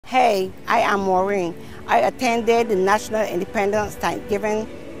Hey, I am Maureen. I attended the National Independence Thanksgiving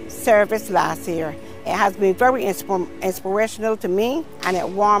service last year. It has been very inspirational to me, and it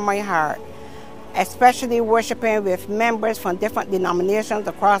warmed my heart, especially worshiping with members from different denominations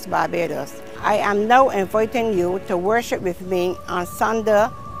across Barbados. I am now inviting you to worship with me on Sunday,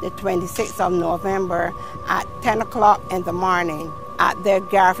 the 26th of November at 10 o'clock in the morning at the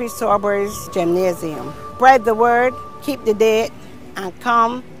Garfield Gymnasium. Spread the word, keep the date, and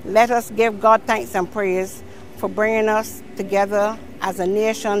come, let us give God thanks and praise for bringing us together as a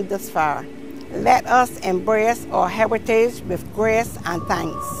nation this far. Let us embrace our heritage with grace and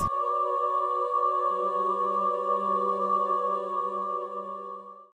thanks.